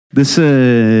This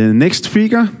next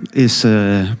speaker is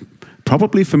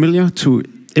probably familiar to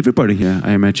everybody here,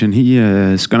 I imagine. He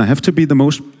is going to have to be the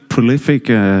most prolific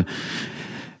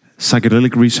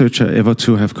psychedelic researcher ever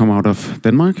to have come out of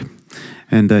Denmark.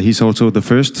 And he's also the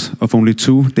first of only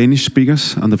 2 Danish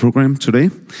speakers on the program today.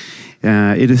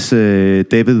 It is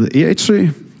David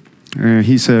Erritzøe.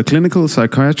 He's a clinical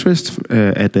psychiatrist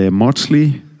at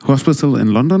Maudsley Hospital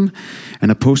in London and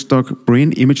a postdoc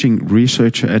brain imaging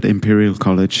researcher at Imperial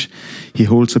College. He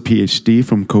holds a PhD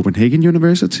from Copenhagen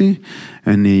University,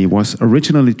 and he was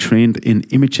originally trained in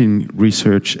imaging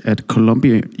research at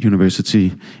Columbia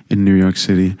University in New York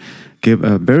City. Give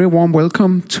a very warm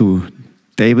welcome to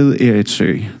David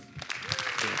Erritzøe.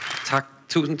 Tak,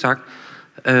 tusind tak.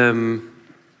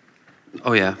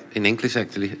 Oh yeah, in English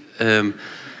actually.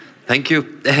 Thank you,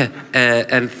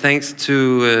 and thanks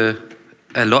to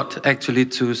a lot actually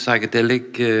to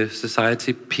Psychedelic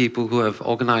Society people who have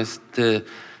organized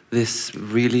this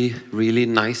really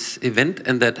nice event,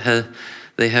 and that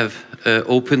they have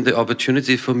opened the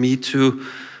opportunity for me to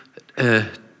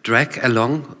drag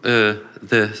along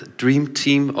the dream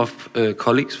team of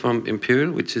colleagues from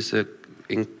Imperial, which is an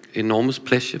enormous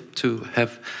pleasure to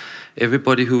have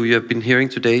everybody who you have been hearing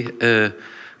today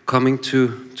coming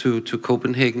to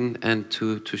Copenhagen and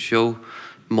to show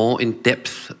more in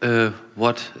depth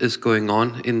what is going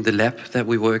on in the lab that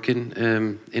we work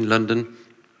in London,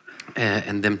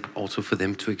 and then also for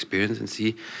them to experience and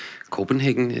see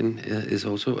Copenhagen is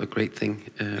also a great thing.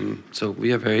 So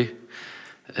we are very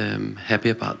happy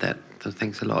about that. So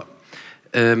thanks a lot.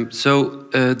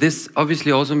 This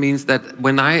obviously also means that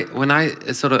when I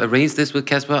sort of arranged this with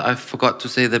Kasper, I forgot to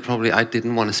say that probably I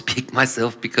didn't want to speak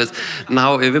myself, because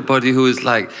now everybody who is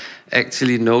like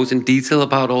actually knows in detail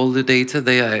about all the data,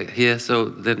 they are here. So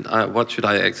then what should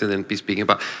I actually then be speaking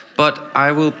about? But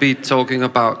I will be talking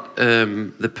about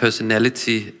the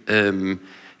personality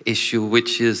issue,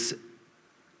 which is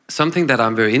something that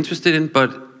I'm very interested in,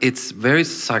 but it's very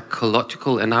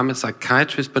psychological, and I'm a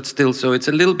psychiatrist, but still, so it's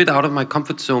a little bit out of my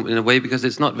comfort zone in a way, because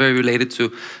it's not very related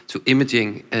to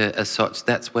imaging as such.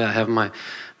 That's where I have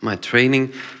my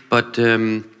training. But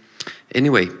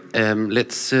anyway,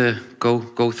 let's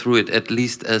go through it, at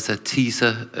least as a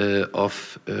teaser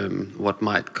of what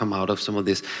might come out of some of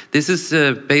this. This is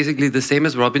basically the same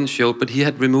as Robin showed, but he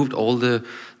had removed all the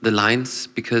lines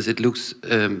because it looks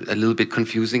a little bit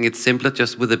confusing. It's simpler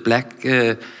just with the black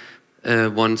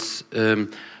ones,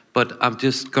 but I'm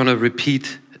just gonna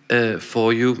repeat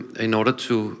for you in order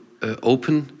to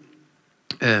open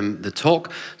the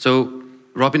talk. So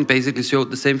Robin basically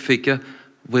showed the same figure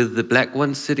with the black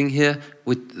ones sitting here.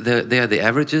 They are the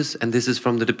averages, and this is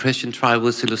from the depression trial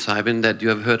with psilocybin that you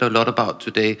have heard a lot about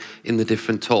today in the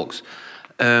different talks.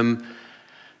 And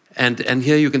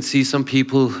here you can see some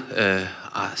people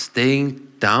are staying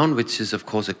down, which is of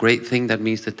course a great thing. That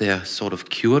means that they are sort of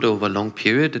cured over a long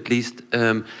period at least,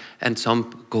 and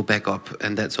some go back up,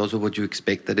 and that's also what you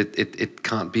expect, that it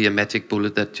can't be a magic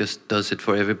bullet that just does it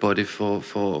for everybody for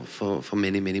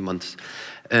many months.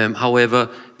 However,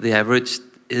 the average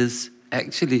is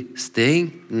actually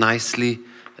staying nicely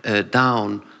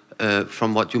down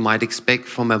from what you might expect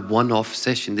from a one-off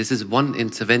session. This is one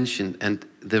intervention, and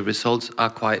the results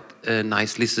are quite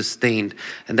nicely sustained,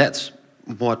 and that's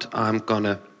what I'm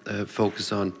gonna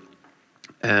focus on.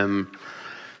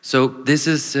 So this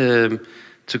is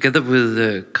together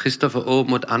with Christopher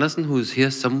Aamund Andersen, who's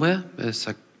here somewhere,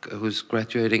 who's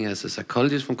graduating as a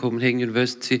psychologist from Copenhagen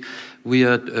University. We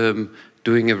are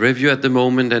doing a review at the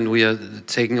moment, and we are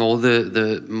taking all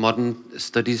the modern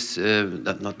studies,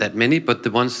 not that many, but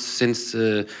the ones since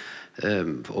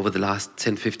over the last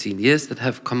 10-15 years that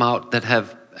have come out that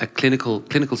have a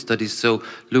clinical studies, so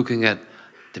looking at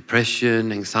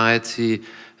depression, anxiety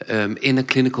in a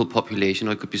clinical population,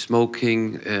 or it could be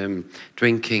smoking,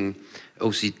 drinking,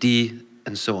 OCD,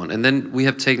 and so on. And then we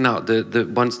have taken out the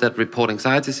ones that report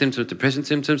anxiety symptoms, depression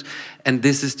symptoms, and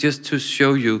this is just to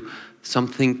show you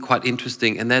something quite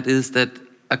interesting, and that is that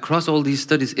across all these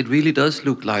studies, it really does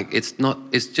look like it's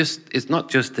not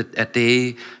just a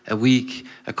day, a week,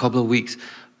 a couple of weeks,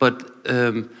 but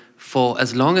for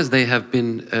as long as they have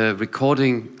been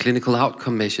recording clinical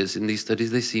outcome measures in these studies,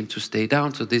 they seem to stay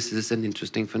down. So this is an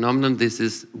interesting phenomenon. This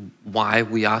is why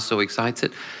we are so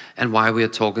excited, and why we are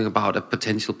talking about a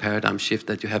potential paradigm shift,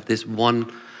 that you have this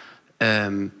one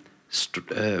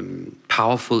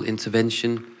powerful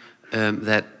intervention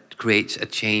that creates a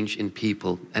change in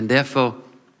people. And therefore,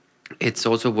 it's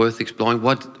also worth exploring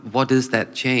what is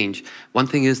that change. One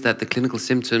thing is that the clinical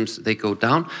symptoms, they go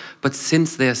down, but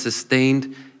since they are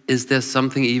sustained, is there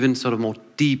something even sort of more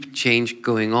deep change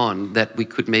going on that we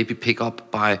could maybe pick up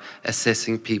by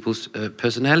assessing people's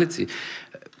personality?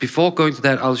 Before going to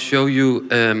that, I'll show you,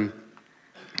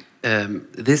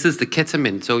 this is the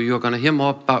ketamine. So you're going to hear more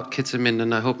about ketamine,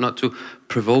 and I hope not to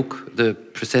provoke the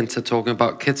presenter talking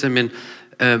about ketamine.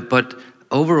 But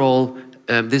overall,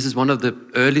 this is one of the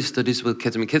early studies with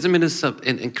ketamine. Ketamine is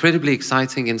incredibly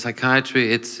exciting in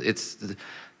psychiatry. It's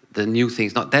the new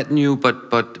things, not that new,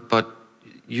 but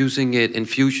using it,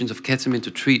 infusions of ketamine to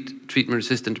treat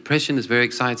treatment-resistant depression is very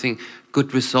exciting,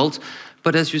 good results.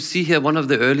 But as you see here, one of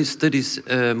the early studies,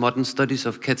 modern studies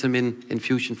of ketamine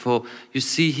infusion you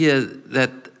see here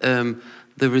that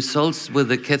the results with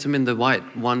the ketamine, the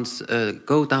white ones,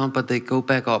 go down, but they go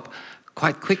back up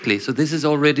quite quickly. So this is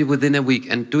already within a week.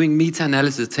 And doing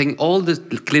meta-analysis, taking all the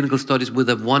clinical studies with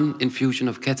a one infusion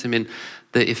of ketamine,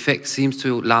 the effect seems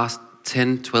to last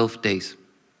 10, 12 days.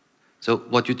 So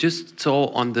what you just saw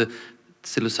on the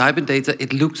psilocybin data,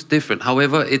 it looks different.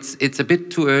 However, it's a bit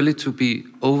too early to be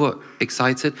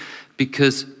overexcited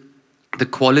because the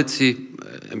quality,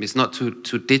 I mean, it's not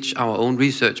to ditch our own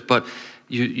research, but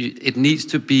it needs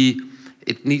to be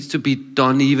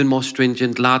done even more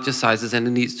stringent, larger sizes, and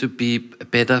it needs to be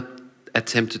better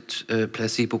attempted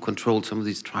placebo-controlled, some of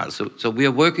these trials. So we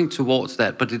are working towards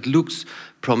that, but it looks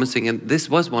promising, and this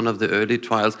was one of the early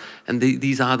trials, and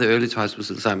these are the early trials with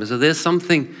psilocybin. So there's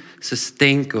something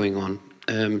sustained going on.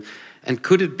 And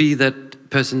could it be that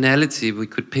personality, we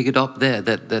could pick it up there,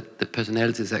 that the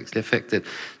personality is actually affected?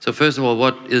 So first of all,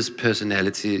 what is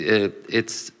personality?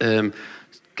 It's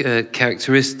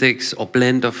characteristics or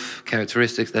blend of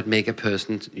characteristics that make a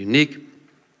person unique,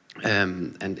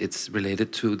 and it's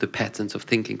related to the patterns of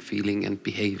thinking, feeling, and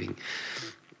behaving.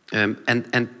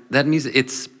 And that means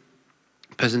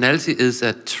personality is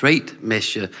a trait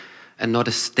measure and not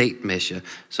a state measure.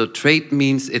 So trait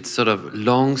means it's sort of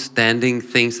long-standing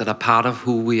things that are part of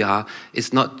who we are.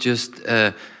 It's not just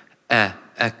a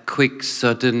quick,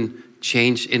 sudden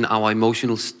change in our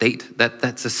emotional state.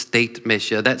 That's a state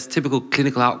measure. That's typical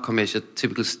clinical outcome measure,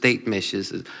 typical state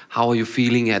measures. How are you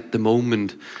feeling at the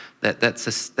moment?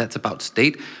 That's about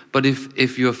state. But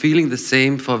if you're feeling the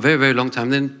same for a very, very long time,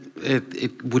 then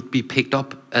it would be picked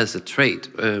up as a trait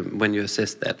when you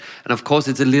assess that. And of course,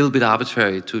 it's a little bit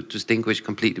arbitrary to distinguish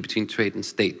completely between trait and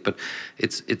state, but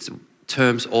it's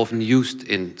terms often used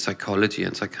in psychology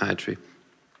and psychiatry.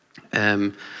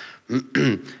 And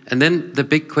then the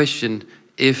big question,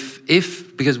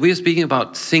 because we are speaking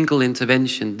about single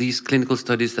intervention, these clinical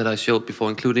studies that I showed before,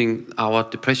 including our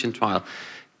depression trial,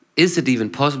 is it even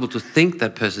possible to think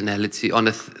that personality on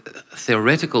a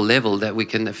theoretical level, that we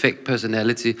can affect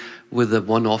personality with a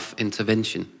one-off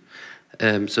intervention?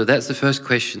 So that's the first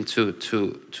question to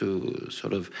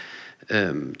sort of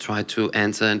try to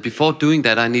answer. And before doing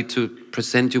that, I need to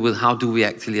present you with how do we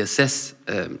actually assess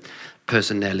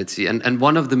personality. And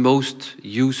one of the most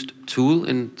used tool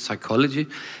in psychology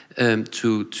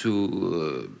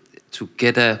to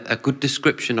get a good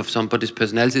description of somebody's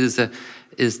personality is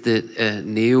the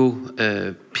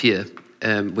NIHR,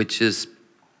 which is,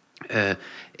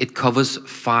 it covers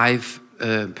 5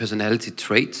 personality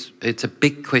traits. It's a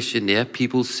big questionnaire.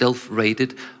 People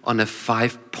self-rated on a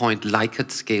 5-point Likert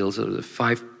scale, so the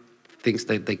 5 things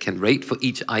that they can rate for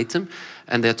each item,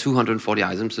 and there are 240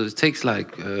 items, so it takes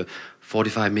like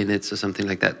 45 minutes or something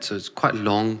like that. So it's quite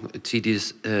long,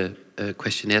 tedious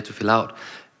questionnaire to fill out.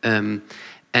 And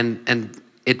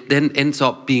it then ends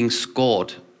up being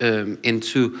scored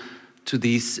into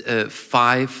these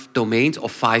 5 domains or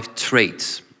 5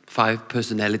 traits, 5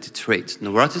 personality traits: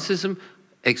 neuroticism,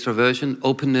 extroversion,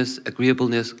 openness,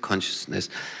 agreeableness, consensuousness.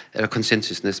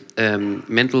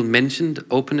 Mental mentioned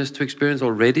openness to experience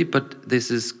already, but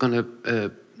this is going to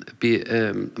be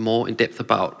more in depth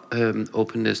about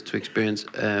openness to experience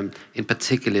in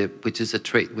particular, which is a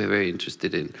trait we're very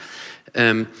interested in.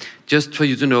 Just for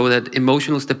you to know that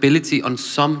emotional stability on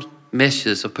some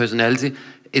measures of personality,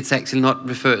 it's actually not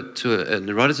referred to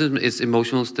neuroticism, it's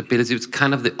emotional stability. It's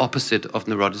kind of the opposite of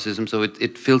neuroticism, so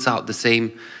it fills out the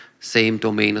same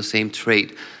domain or same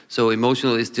trait. So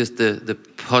emotional is just the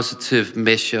positive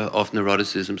measure of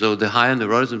neuroticism. So the higher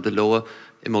neuroticism, the lower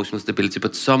emotional stability.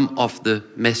 But some of the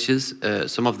measures,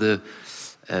 some of the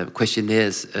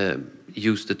questionnaires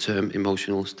use the term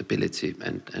emotional stability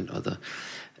and other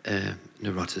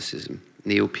neuroticism.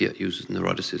 NIHR uses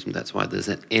neuroticism, that's why there's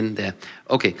an N there.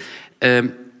 Okay,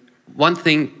 one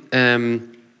thing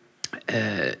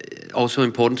also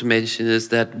important to mention is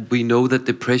that we know that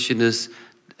depression is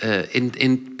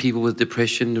in people with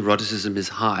depression, neuroticism is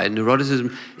high.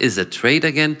 Neuroticism is a trait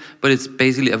again, but it's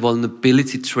basically a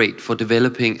vulnerability trait for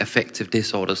developing affective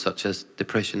disorders such as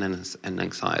depression and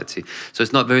anxiety. So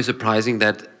it's not very surprising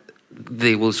that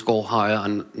they will score higher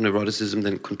on neuroticism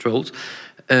than controls.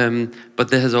 But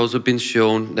there has also been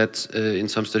shown that in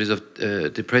some studies of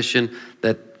depression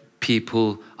that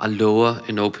people are lower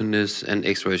in openness and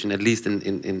extroversion, at least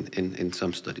in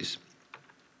some studies.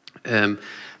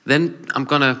 Then I'm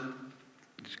gonna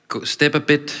step a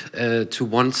bit to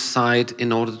one side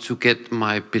in order to get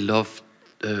my beloved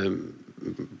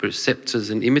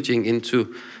receptors and imaging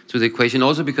into the equation.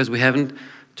 Also because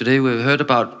today we've heard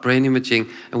about brain imaging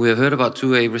and we have heard about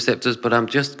 2A receptors, but I'm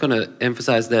just gonna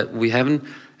emphasize that we haven't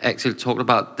actually talked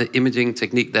about the imaging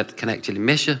technique that can actually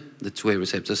measure the 2A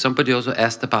receptors. Somebody also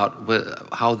asked about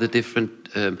how the different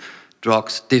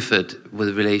drugs differed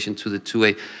with relation to the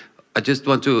 2A. I just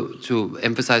want to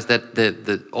emphasize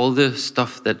that all the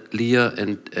stuff that Leah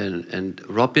and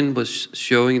Robin was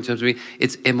showing in terms of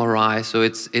it's MRI, so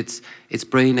it's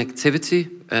brain activity,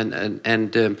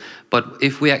 but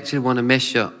if we actually want to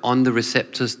measure on the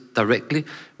receptors directly,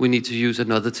 we need to use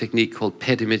another technique called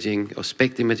PET imaging or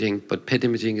SPECT imaging, but PET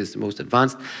imaging is the most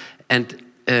advanced, and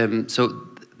so.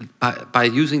 By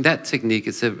using that technique,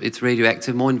 it's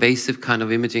radioactive, more invasive kind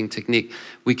of imaging technique.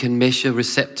 We can measure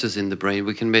receptors in the brain.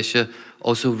 We can measure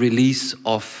also release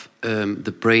of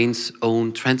the brain's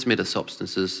own transmitter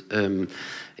substances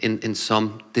in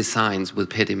some designs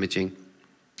with PET imaging.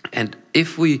 And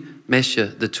if we measure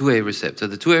the 2A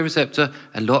receptor,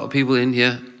 a lot of people in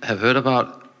here have heard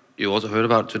about, you also heard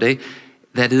about today,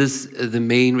 that is the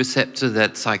main receptor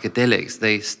that psychedelics,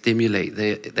 they stimulate.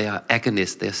 They are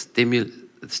agonists, they are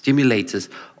stimulators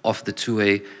of the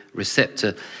 2A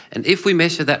receptor. And if we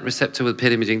measure that receptor with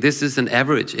PET imaging, this is an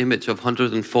average image of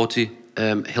 140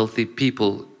 healthy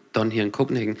people done here in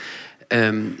Copenhagen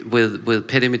with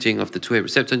PET imaging of the 2A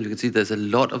receptor. And you can see there's a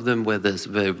lot of them where there's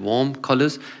very warm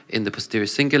colors in the posterior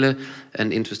cingulate,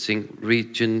 an interesting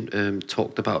region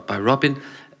talked about by Robin.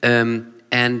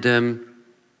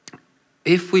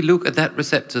 If we look at that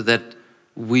receptor that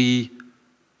we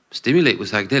stimulate with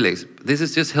psychedelics, this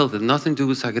is just health, nothing to do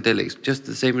with psychedelics, just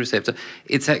the same receptor.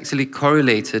 It's actually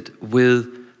correlated with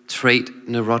trait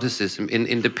neuroticism in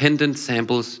independent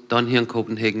samples done here in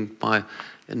Copenhagen by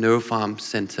a neuropharm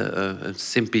center,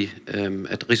 Simpi,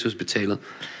 at Rigshospitalet.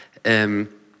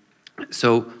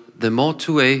 So the more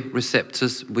 2A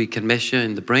receptors we can measure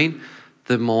in the brain,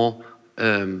 the more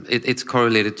it's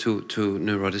correlated to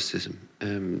neuroticism.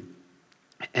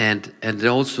 And it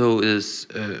also is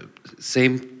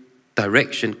same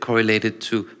direction correlated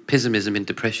to pessimism in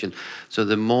depression. So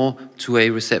the more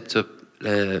 2A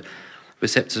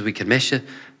receptors we can measure,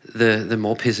 the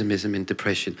more pessimism in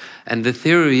depression. And the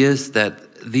theory is that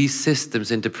these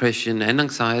systems in depression and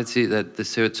anxiety, that the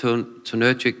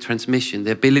serotonergic transmission,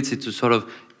 the ability to sort of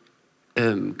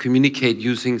communicate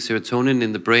using serotonin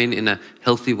in the brain in a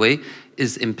healthy way,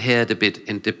 is impaired a bit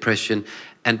in depression.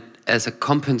 And as a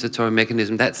compensatory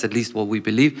mechanism, that's at least what we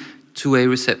believe, 2A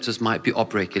receptors might be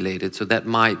upregulated, so that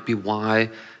might be why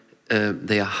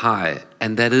they are high.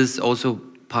 And that is also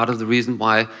part of the reason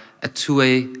why a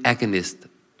 2A agonist,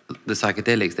 the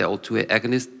psychedelics, they're all 2A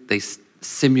agonists, they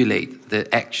simulate the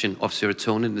action of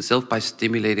serotonin itself by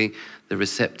stimulating the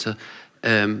receptor,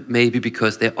 maybe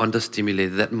because they're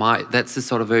understimulated. That's the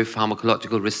sort of very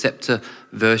pharmacological receptor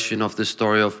version of the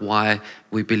story of why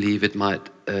we believe it might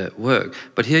work.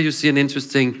 But here you see an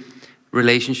interesting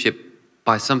relationship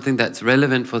by something that's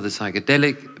relevant for the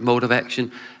psychedelic mode of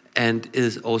action and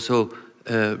is also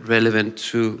relevant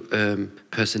to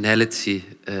personality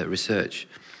research.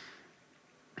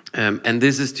 And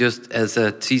this is just as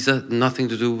a teaser, nothing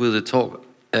to do with the talk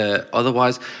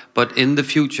otherwise, but in the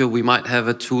future we might have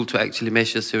a tool to actually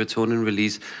measure serotonin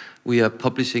release. We are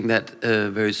publishing that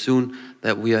very soon,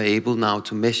 that we are able now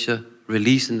to measure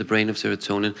release in the brain of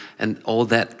serotonin, and all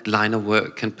that line of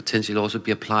work can potentially also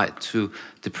be applied to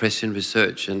depression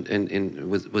research and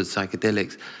with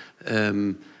psychedelics.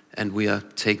 And we are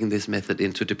taking this method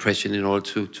into depression in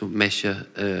order to measure,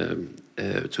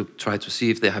 to try to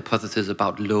see if the hypothesis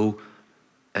about low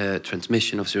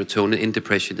transmission of serotonin in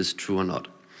depression is true or not.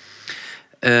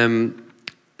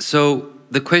 So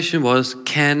the question was,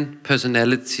 can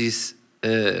personality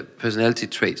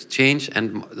traits change?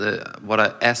 And what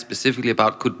I asked specifically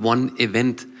about, could one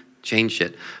event change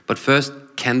it? But first,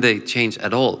 can they change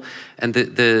at all? And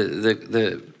even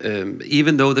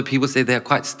though the people say they are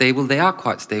quite stable,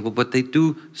 but they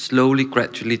do slowly,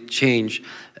 gradually change.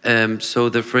 So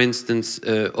that, for instance,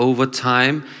 over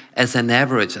time, as an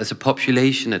average, as a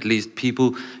population at least,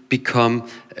 people become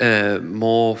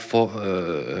more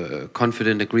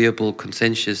confident, agreeable,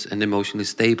 conscientious, and emotionally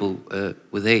stable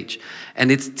with age.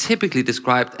 And it's typically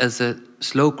described as a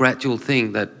slow, gradual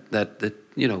thing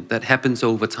that happens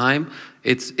over time.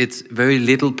 It's very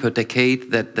little per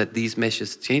decade that these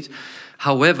measures change.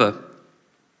 However,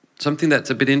 something that's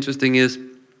a bit interesting is,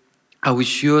 are we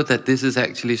sure that this is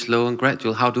actually slow and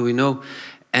gradual? How do we know?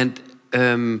 And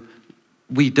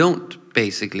we don't,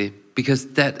 basically,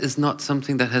 because that is not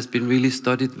something that has been really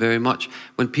studied very much.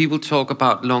 When people talk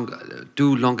about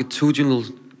do longitudinal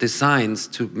designs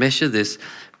to measure this,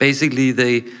 basically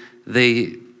they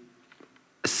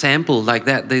sample like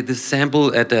that. They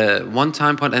sample at one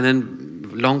time point and then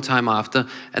long time after,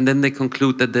 and then they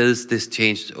conclude that there's this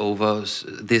change over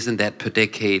this and that per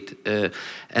decade,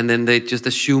 and then they just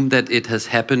assume that it has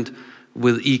happened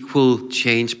with equal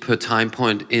change per time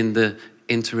point in the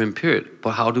interim period.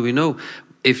 But how do we know?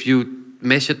 If you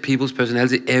measured people's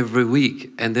personality every week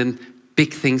and then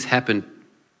big things happen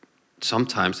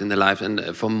sometimes in their life,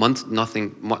 and for months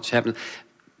nothing much happened,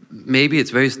 maybe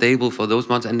it's very stable for those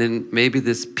months, and then maybe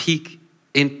this peak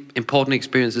in important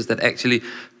experiences that actually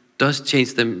does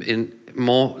change them in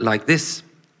more like this.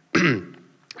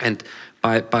 And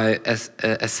by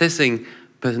assessing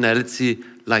personality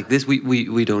like this,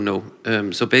 we don't know.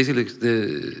 So basically,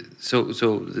 so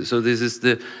this is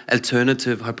the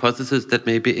alternative hypothesis, that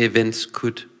maybe events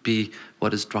could be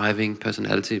what is driving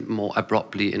personality more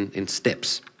abruptly in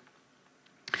steps.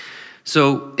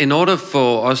 So in order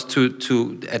for us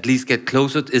to at least get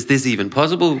closer, is this even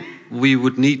possible? We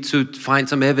would need to find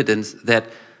some evidence that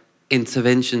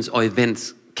interventions or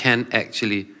events can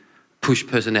actually push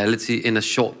personality in a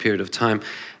short period of time.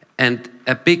 And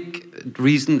a big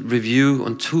recent review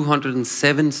on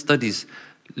 207 studies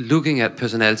looking at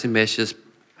personality measures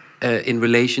in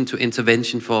relation to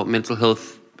intervention for mental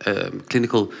health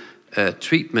clinical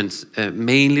treatments,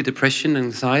 mainly depression and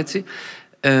anxiety,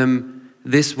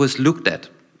 this was looked at.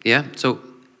 Yeah, so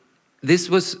this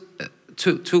was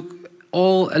took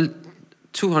all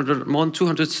more than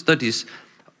 200 studies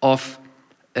of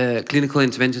clinical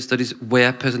intervention studies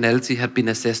where personality had been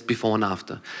assessed before and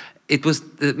after. It was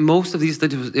most of these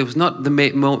studies. It was not the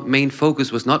main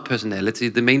focus was not personality.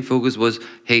 The main focus was,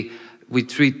 hey, we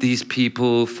treat these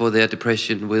people for their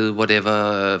depression with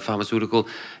whatever pharmaceutical,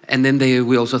 and then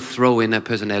we also throw in a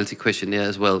personality questionnaire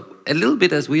as well, a little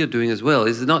bit as we are doing as well.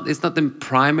 It's not the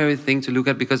primary thing to look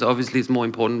at, because obviously it's more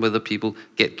important whether people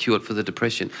get cured for the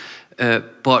depression,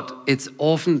 but it's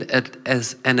often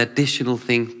as an additional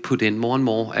thing put in more and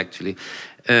more actually.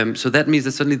 So that means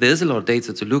that suddenly there's a lot of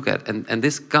data to look at, and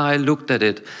this guy looked at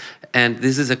it, and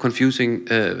this is a confusing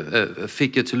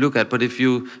figure to look at, but if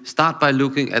you start by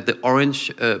looking at the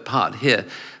orange part here,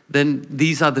 then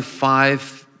these are the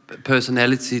 5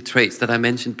 personality traits that I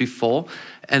mentioned before,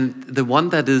 and the one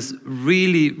that is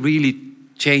really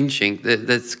changing,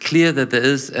 that's clear that there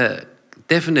is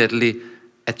definitely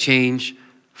a change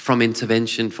from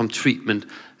intervention, from treatment,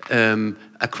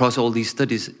 across all these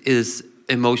studies, is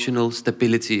emotional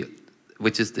stability,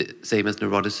 which is the same as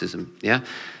neuroticism. Yeah.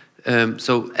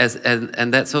 So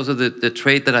and that's also the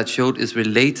trait that I showed is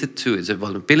related to, it's a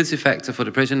vulnerability factor for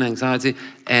depression and anxiety,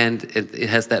 and it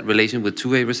has that relation with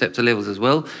 2A receptor levels as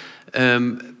well.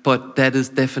 But that is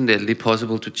definitely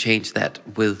possible to change that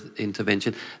with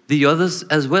intervention. The others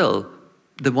as well,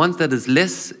 the ones that is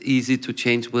less easy to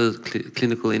change with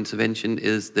clinical intervention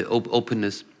is the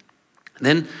openness.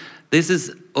 Then this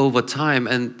is over time,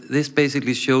 and this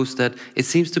basically shows that it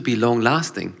seems to be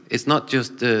long-lasting. It's not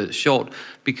just short,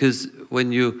 because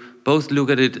when you both look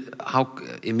at it, how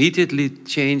immediately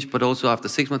change, but also after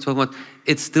 6 months, 12 months,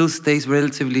 it still stays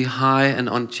relatively high and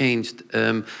unchanged.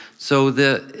 So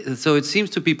it seems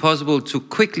to be possible to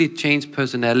quickly change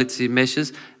personality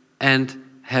measures and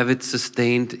have it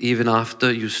sustained even after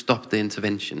you stop the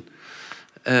intervention.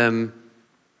 And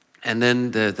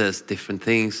then there's different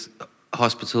things.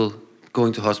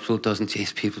 Going to hospital doesn't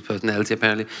change people's personality,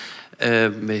 apparently.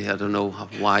 I don't know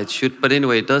why it should, but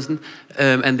anyway, it doesn't.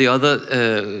 And the other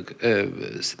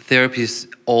therapies,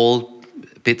 all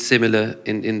a bit similar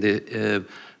in the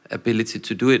ability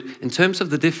to do it. In terms of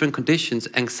the different conditions,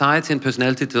 anxiety and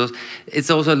personality disorders, it's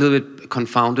also a little bit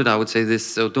confounded, I would say this,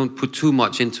 so don't put too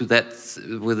much into that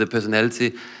with the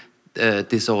personality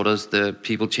disorders. The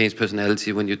people change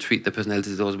personality when you treat the personality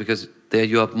disorders, because there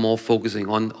you are more focusing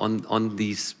on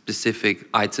these specific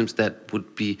items that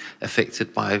would be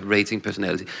affected by rating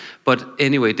personality. But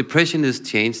anyway, depression is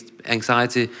changed,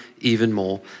 anxiety even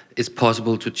more. It's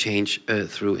possible to change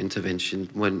through intervention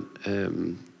when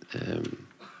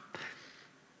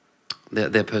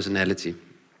their personality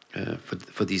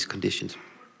for these conditions.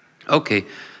 Okay,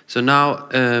 so now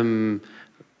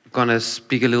gonna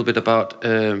speak a little bit about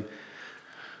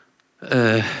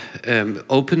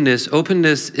openness.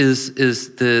 Openness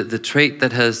is the trait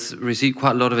that has received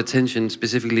quite a lot of attention,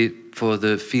 specifically for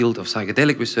the field of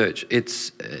psychedelic research.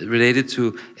 It's related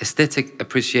to aesthetic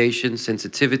appreciation,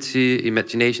 sensitivity,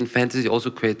 imagination, fantasy, also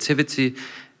creativity,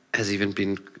 has even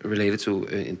been related to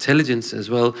intelligence as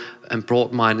well, and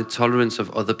broad-minded tolerance of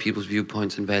other people's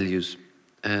viewpoints and values.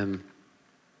 And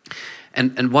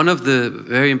one of the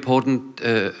very important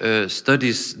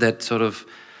studies that sort of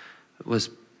was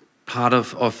part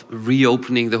of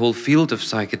reopening the whole field of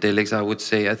psychedelics, I would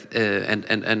say,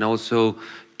 and also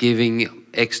giving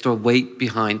extra weight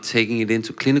behind taking it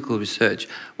into clinical research,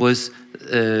 was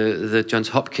the Johns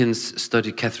Hopkins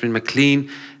study, Catherine McLean,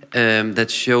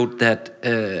 that showed that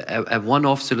a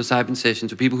one-off psilocybin session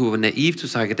to people who were naive to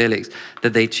psychedelics,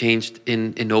 that they changed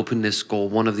in openness score,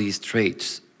 one of these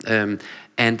traits.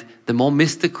 And the more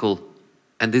mystical,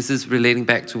 and this is relating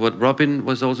back to what Robin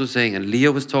was also saying, and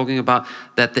Leah was talking about,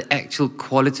 that the actual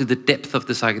quality, the depth of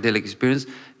the psychedelic experience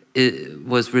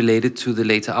was related to the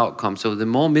later outcome. So the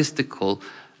more mystical,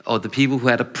 or the people who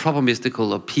had a proper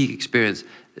mystical or peak experience,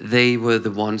 they were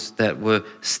the ones that were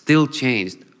still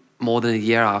changed more than a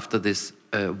year after this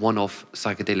one-off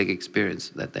psychedelic experience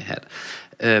that they had.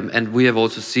 And we have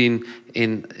also seen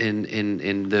in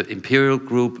the Imperial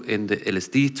group, in the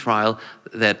LSD trial,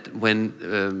 that when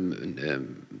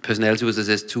personality was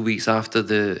assessed 2 weeks after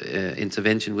the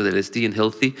intervention with LSD in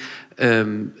healthy,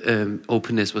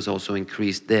 openness was also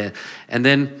increased there. And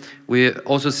then we're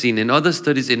also seen in other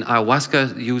studies in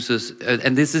ayahuasca users,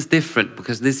 and this is different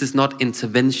because this is not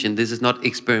intervention, this is not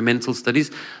experimental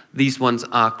studies. These ones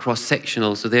are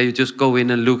cross-sectional, so there you just go in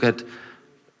and look at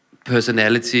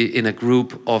personality in a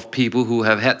group of people who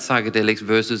have had psychedelics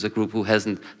versus a group who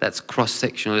hasn't. That's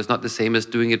cross-sectional. It's not the same as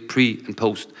doing it pre and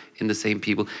post in the same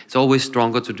people. It's always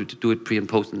stronger to do it pre and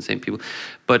post in the same people.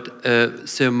 But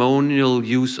ceremonial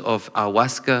use of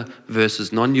ayahuasca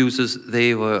versus non-users,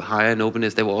 they were higher in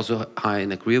openness. They were also higher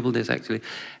in agreeableness, actually.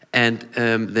 And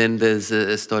then there's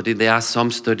a study. There are some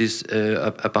studies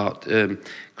about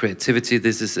creativity.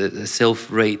 This is a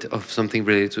self-rate of something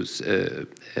related to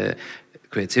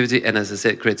creativity, and as I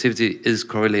said, creativity is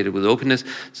correlated with openness,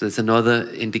 so it's another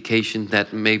indication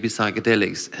that maybe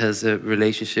psychedelics has a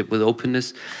relationship with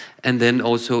openness. And then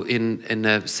also in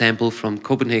a sample from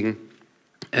Copenhagen,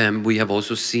 we have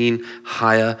also seen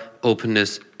higher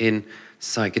openness in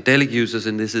psychedelic users,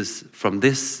 and this is from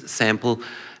this sample,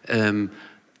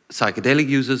 psychedelic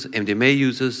users, MDMA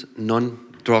users,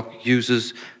 non-drug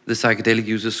users. The psychedelic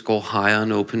users score higher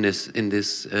on openness in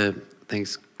this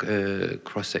things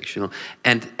cross-sectional,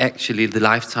 and actually the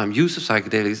lifetime use of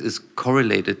psychedelics is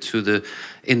correlated to the,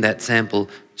 in that sample,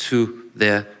 to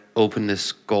their openness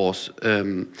scores.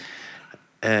 And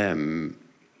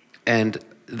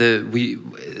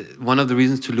one of the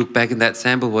reasons to look back in that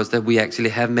sample was that we actually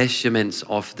have measurements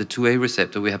of the 2A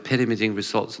receptor. We have PET imaging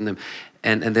results in them,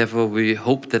 and therefore we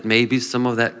hope that maybe some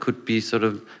of that could be sort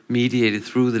of mediated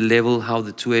through the level how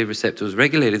the 2A receptor is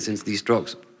regulated, since these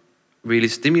drugs really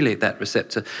stimulate that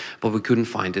receptor, but we couldn't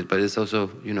find it. But it's also,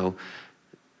 you know,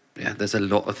 yeah, there's a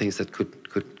lot of things that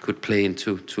could play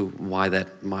into why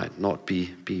that might not be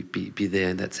there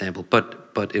in that sample,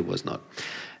 but it was not.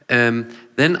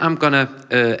 Then I'm gonna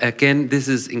again, this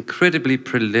is incredibly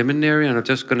preliminary, and I'm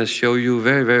just gonna show you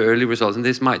very, very early results, and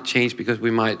this might change because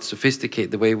we might sophisticate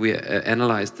the way we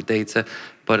analyze the data.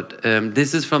 But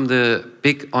this is from the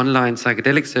big online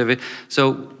psychedelic survey.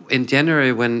 So in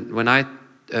January, when I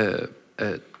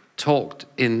talked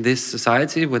in this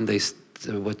society, when they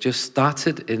were just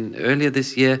started in earlier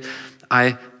this year,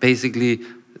 I basically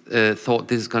thought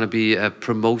this is going to be a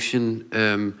promotion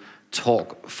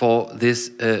talk for this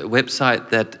website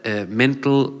that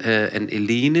Mental and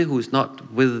Eline, who's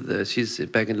not with, she's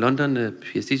back in London, a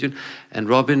PhD student, and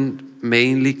Robin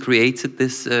mainly created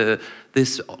this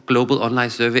this global online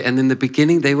survey. And in the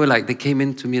beginning, they were like, they came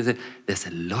in to me and said, there's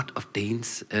a lot of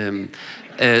Danes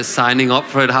signing up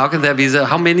for it. How can that be? So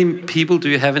how many people do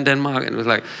you have in Denmark? And it was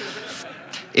like,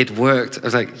 it worked. I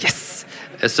was like, yes.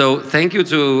 So thank you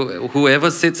to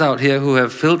whoever sits out here who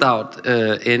have filled out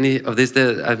any of this.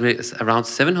 There are around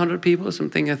 700 people or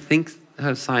something, I think,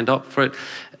 have signed up for it.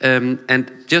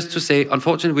 And just to say,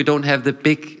 unfortunately, we don't have the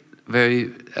big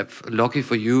very lucky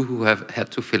for you who have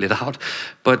had to fill it out,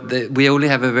 but we only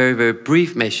have a very, very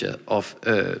brief measure of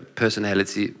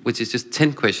personality, which is just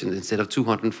 10 questions instead of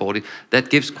 240. That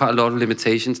gives quite a lot of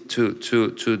limitations to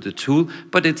the tool,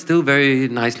 but it's still very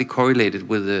nicely correlated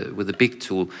with the big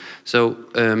tool. So,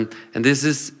 and this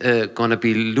is going to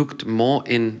be looked more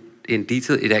in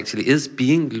detail. It actually is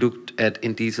being looked at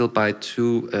in detail by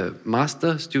two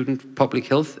master student public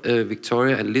health,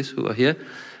 Victoria and Liz, who are here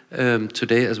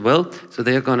today as well. So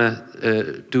they are going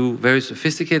to do very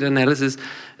sophisticated analysis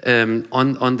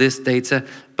on this data.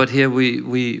 But here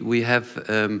we have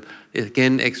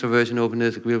again extroversion,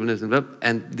 openness, agreeableness,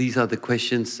 and these are the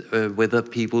questions whether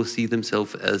people see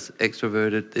themselves as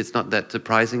extroverted. It's not that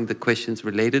surprising, the questions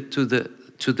related to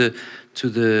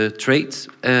the traits.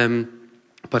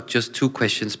 But just 2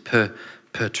 questions per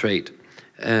trait.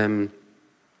 And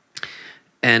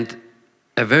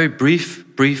a very brief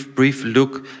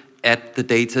look at the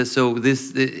data. So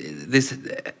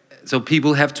so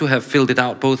people have to have filled it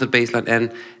out both at baseline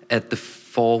and at the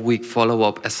 4-week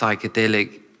follow-up. A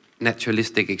psychedelic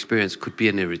naturalistic experience could be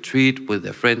in a retreat with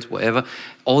their friends, whatever.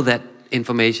 All that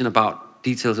information about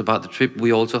details about the trip,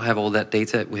 we also have all that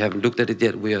data. We haven't looked at it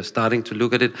yet. We are starting to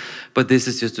look at it, but this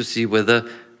is just to see whether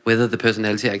the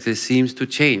personality actually seems to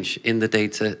change in the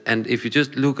data. And if you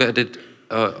just look at it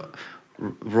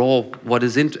raw, what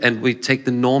is and we take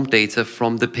the norm data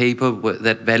from the paper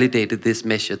that validated this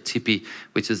measure, TIPI,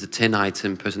 which is a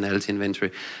 10-item personality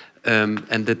inventory.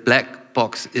 And the black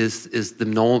box is the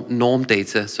norm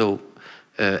data, so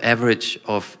average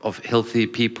of healthy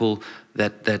people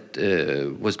that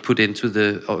was put into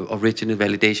the original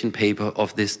validation paper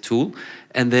of this tool.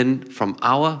 And then from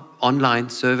our online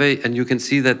survey, and you can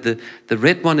see that the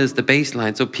red one is the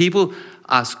baseline. So people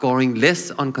are scoring less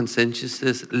on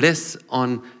conscientiousness, less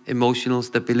on emotional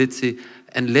stability,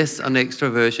 and less on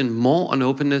extroversion, more on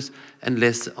openness, and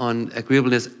less on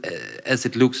agreeableness, as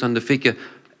it looks on the figure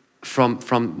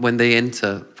from when they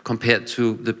enter, compared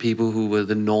to the people who were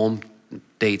the norm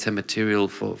data material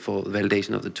for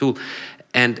validation of the tool.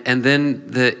 And then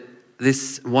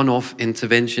this one-off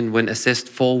intervention, when assessed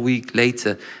 4 weeks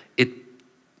later, it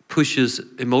pushes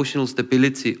emotional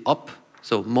stability up,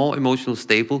 so more emotional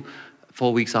stable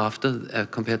 4 weeks after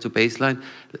compared to baseline,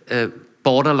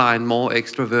 borderline more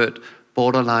extrovert,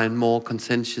 borderline more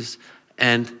conscientious,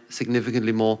 and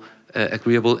significantly more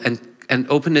agreeable. And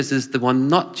openness is the one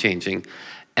not changing.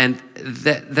 And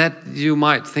that you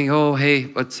might think, oh, hey,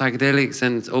 but psychedelics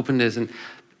and openness, and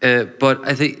but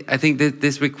I think that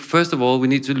this, first of all, we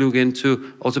need to look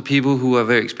into also people who are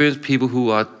very experienced, people who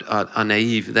are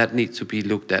naive. That needs to be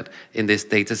looked at in this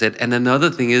data set. And another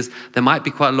thing is, there might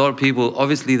be quite a lot of people,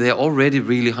 obviously they're already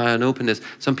really high on openness.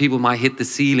 Some people might hit the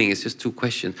ceiling. It's just 2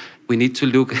 questions. We need to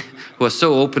look who are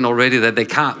so open already that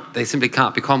they simply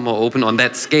can't become more open on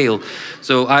that scale.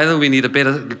 So either we need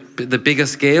the bigger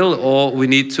scale, or we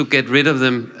need to get rid of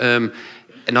them.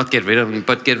 Not get rid of them,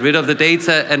 but get rid of the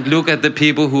data and look at the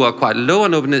people who are quite low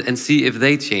on openness and see if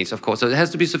they change, of course. So it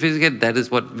has to be sophisticated. That is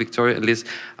what Victoria and Liz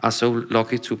are so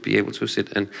lucky to be able to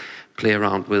sit and play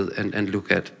around with and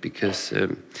look at. Because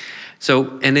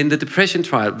and in the depression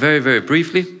trial, very, very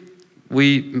briefly,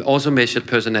 we also measured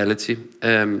personality.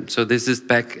 So this is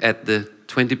back at the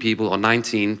 20 people, or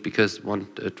 19, because one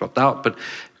dropped out,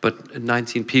 but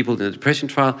 19 people in the depression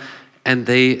trial, and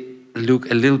they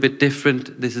look a little bit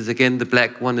different. This is again, the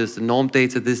black one is the norm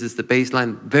data. This is the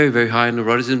baseline, very, very high in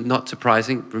neuroticism, not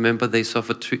surprising. Remember, they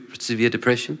suffered severe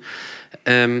depression.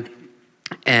 Low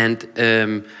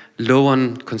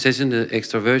on concession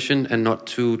extroversion, and not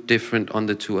too different on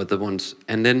the 2 other ones.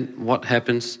 And then what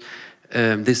happens,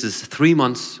 this is 3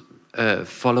 months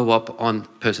follow-up on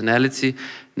personality.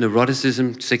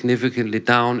 Neuroticism significantly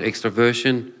down,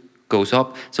 extroversion goes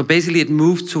up. So basically it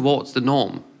moves towards the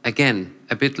norm. Again,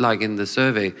 a bit like in the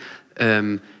survey,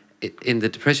 in the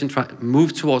depression trial,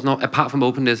 move towards norm. Apart from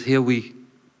openness, here we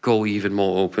go even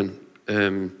more open.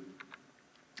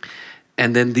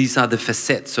 And then these are the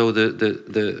facets, so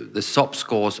the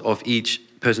sub-scores of each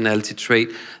personality trait.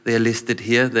 They are listed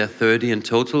here. There are 30 in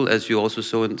total, as you also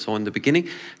saw in the beginning.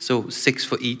 So 6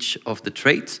 for each of the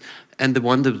traits. And the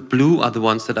blue are the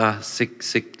ones that are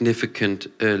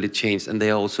significantly changed, and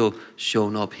they are also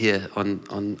shown up here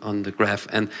on the graph.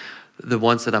 And the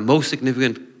ones that are most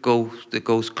significant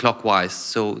goes clockwise.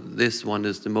 So this one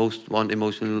is the most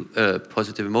emotional,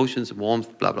 positive emotions,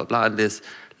 warmth, blah blah blah, and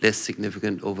less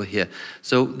significant over here.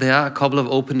 So there are a couple of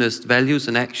openness values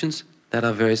and actions that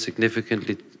are very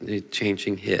significantly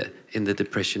changing here in the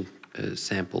depression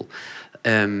sample.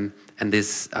 And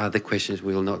these are the questions.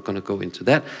 We're not going to go into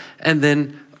that. And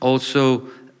then also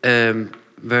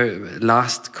very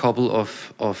last couple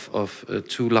of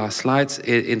two last slides.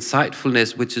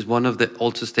 Insightfulness, which is one of the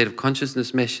altered state of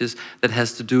consciousness measures that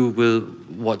has to do with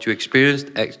what you experienced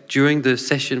during the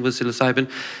session with psilocybin,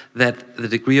 that the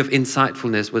degree of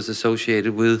insightfulness was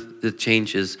associated with the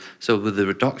changes. So with the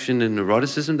reduction in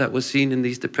neuroticism that was seen in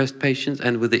these depressed patients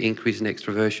and with the increase in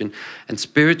extroversion. And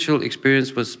spiritual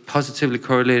experience was positively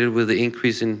correlated with the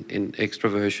increase in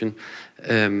extroversion.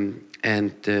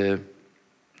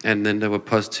 And then there were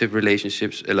positive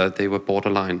relationships, they were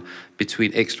borderline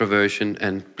between extroversion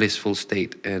and blissful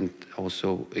state and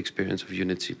also experience of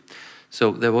unity.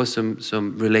 So there was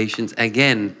some relations,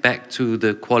 again, back to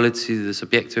the quality, the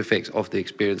subjective effects of the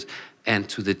experience and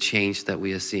to the change that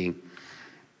we are seeing.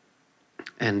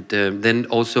 And then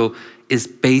also, is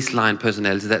baseline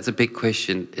personality, that's a big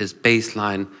question, is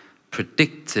baseline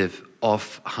predictive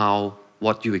of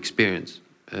what you experience?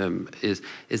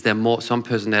 Is there some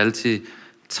personality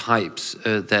types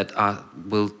that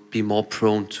will be more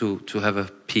prone to have a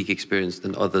peak experience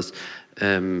than others?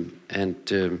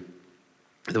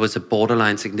 There was a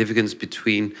borderline significance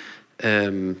between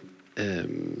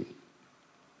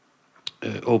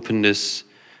openness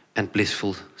and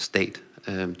blissful state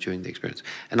during the experience.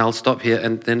 And I'll stop here,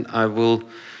 and then I will.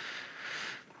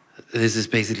 This is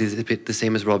basically a bit the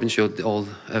same as Robin showed,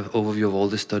 overview of all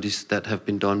the studies that have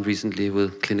been done recently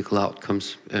with clinical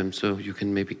outcomes. So you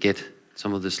can maybe get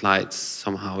some of the slides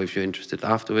somehow if you're interested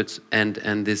afterwards.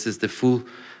 And this is the full.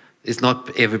 It's not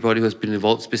everybody who has been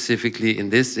involved specifically in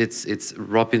this. It's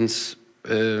Robin's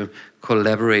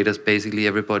collaborators, basically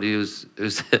everybody who's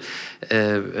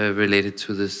related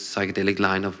to the psychedelic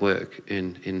line of work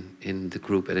in the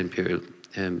group at Imperial.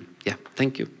 Yeah,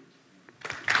 thank you.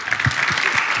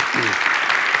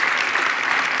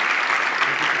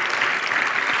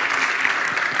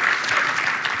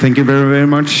 Thank you very, very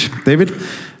much, David.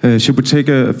 Should we take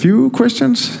a few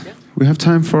questions? Yeah. We have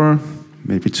time for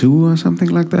maybe 2 or something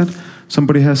like that.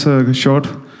 Somebody has a short,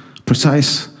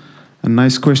 precise, and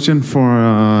nice question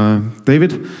for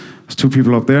David. There's 2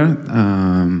 people up there.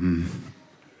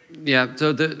 Yeah,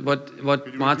 so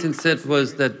what Martin said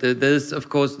was that there's, of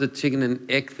course, the chicken and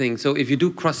egg thing. So if you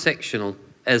do cross-sectional,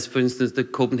 as for instance the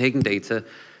Copenhagen data,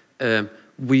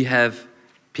 we have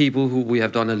people who we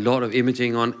have done a lot of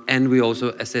imaging on, and we also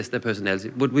assess their personality.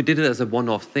 But we did it as a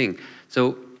one-off thing.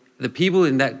 So the people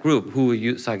in that group who are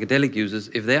psychedelic users,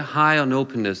 if they're high on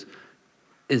openness,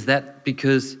 is that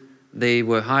because they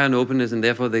were high on openness and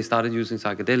therefore they started using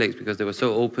psychedelics because they were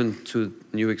so open to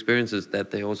new experiences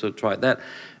that they also tried that?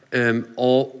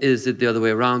 Or is it the other way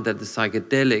around, that the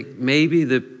psychedelic,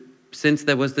 maybe since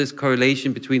there was this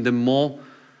correlation between the more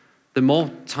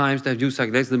times they have used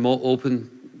psychedelics, the more open,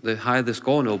 the higher the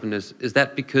score on openness. Is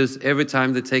that because every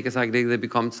time they take a psychedelic, they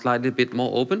become slightly a bit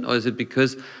more open? Or is it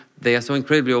because they are so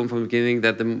incredibly open from the beginning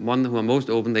that the one who are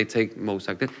most open, they take most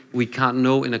psychedelic? We can't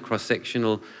know in a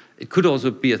cross-sectional. It could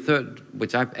also be a third,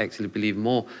 which I actually believe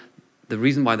more. The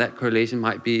reason why that correlation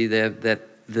might be there, that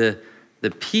the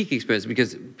peak experience,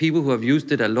 because people who have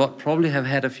used it a lot probably have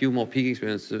had a few more peak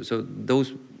experiences. So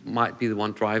those might be the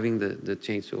one driving the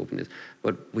change to openness,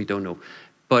 but we don't know.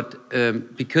 But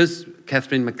because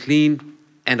Catherine McLean,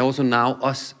 and also now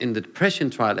us in the depression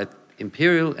trial at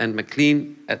Imperial and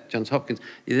McLean at Johns Hopkins,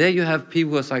 there you have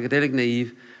people who are psychedelic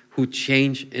naive who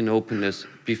change in openness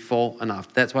before and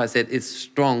after. That's why I said it's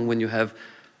strong when you have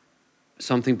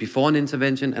something before an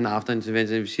intervention and after an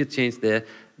intervention. If you see a change there,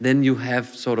 then you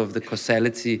have sort of the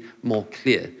causality more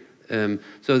clear.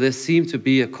 So there seems to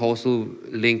be a causal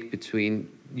link between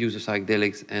use of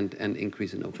psychedelics and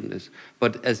increase in openness.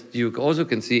 But as you also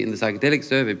can see in the psychedelic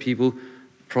survey, people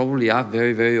probably are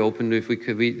very, very open. If we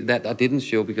could that I didn't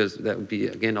show, because that would be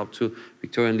again up to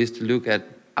Victoria and Liz to look at,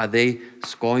 are they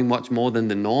scoring much more than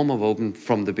the norm of open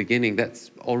from the beginning?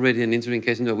 That's already an interesting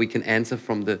question that we can answer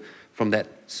from that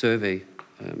survey.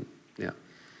 Yeah.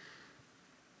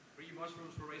 Free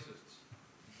mushrooms for racists.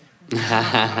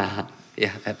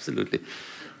 Yeah, absolutely.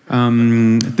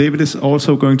 David is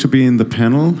also going to be in the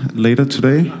panel later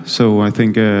today, so I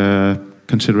think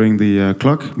considering the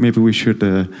clock, maybe we should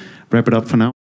wrap it up for now.